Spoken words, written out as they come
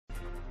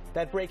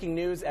That breaking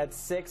news at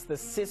 6, the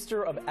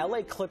sister of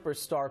LA Clippers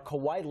star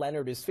Kawhi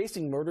Leonard is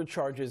facing murder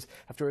charges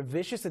after a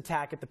vicious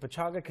attack at the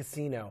Pachanga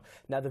Casino.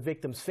 Now the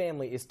victim's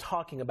family is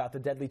talking about the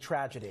deadly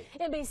tragedy.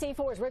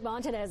 NBC4's Rick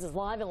Montanez is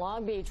live in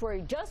Long Beach, where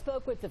he just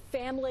spoke with the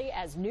family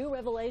as new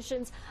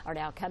revelations are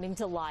now coming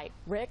to light.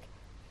 Rick?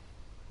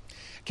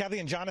 Kathy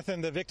and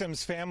Jonathan, the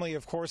victim's family,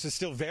 of course, is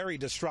still very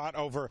distraught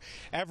over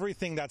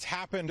everything that's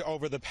happened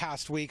over the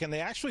past week. And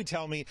they actually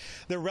tell me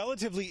they're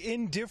relatively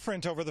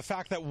indifferent over the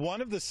fact that one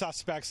of the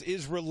suspects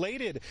is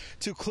related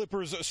to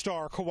Clippers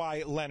star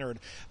Kawhi Leonard.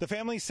 The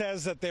family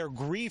says that their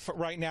grief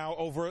right now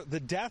over the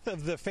death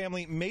of the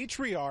family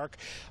matriarch,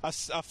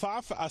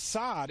 Afaf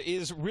Assad,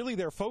 is really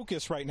their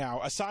focus right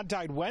now. Assad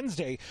died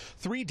Wednesday,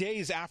 3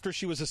 days after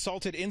she was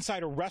assaulted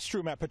inside a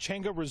restroom at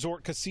Pachanga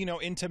Resort Casino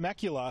in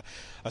Temecula.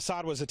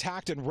 Assad was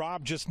attacked and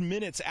robbed just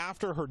minutes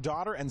after her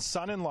daughter and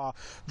son-in-law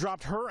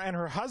dropped her and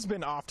her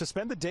husband off to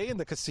spend the day in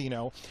the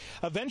casino.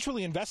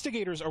 Eventually,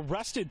 investigators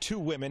arrested 2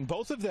 women.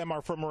 Both of them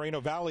are from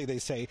Moreno Valley, they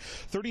say.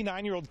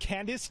 39-year-old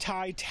Candice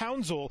Ty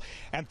Townsell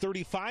and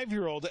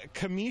 35-year-old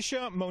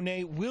Kamisha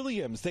Monet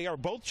Williams. They are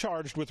both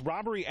charged with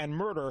robbery and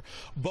murder.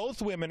 Both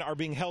women are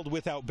being held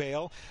without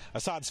bail.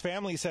 Assad's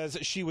family says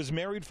she was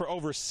married for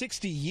over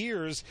 60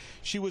 years.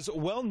 She was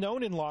well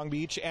known in Long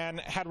Beach and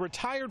had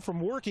retired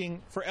from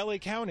working for LA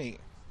County.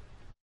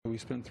 We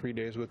spent 3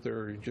 days with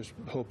her just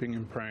hoping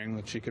and praying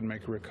that she could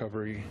make a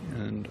recovery,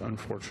 and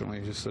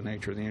unfortunately just the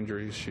nature of the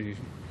injuries,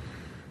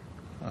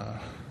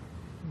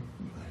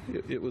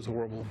 it was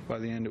horrible. By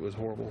the end, it was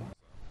horrible.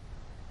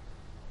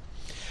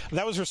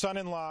 That was her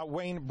son-in-law,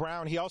 Wayne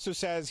Brown. He also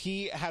says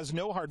he has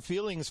no hard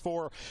feelings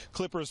for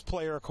Clippers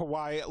player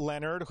Kawhi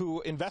Leonard,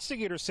 who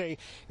investigators say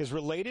is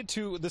related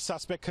to the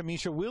suspect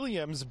Kamisha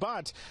Williams,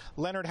 but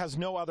Leonard has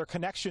no other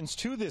connections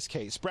to this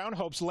case. Brown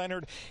hopes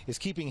Leonard is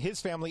keeping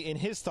his family in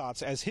his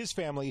thoughts, as his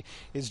family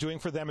is doing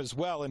for them as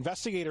well.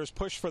 Investigators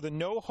push for the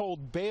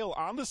no-hold bail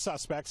on the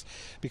suspects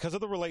because of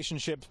the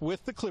relationship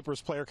with the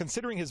Clippers player,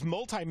 considering his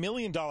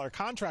multi-million-dollar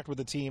contract with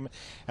the team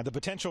and the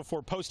potential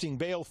for posting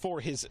bail for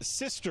his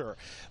sister.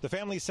 The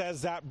family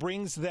says that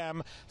brings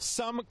them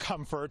some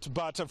comfort,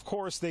 but of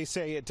course they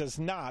say it does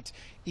not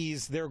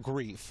ease their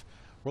grief.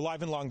 We're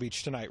live in Long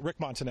Beach tonight. Rick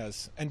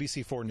Montanez,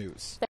 NBC4 News.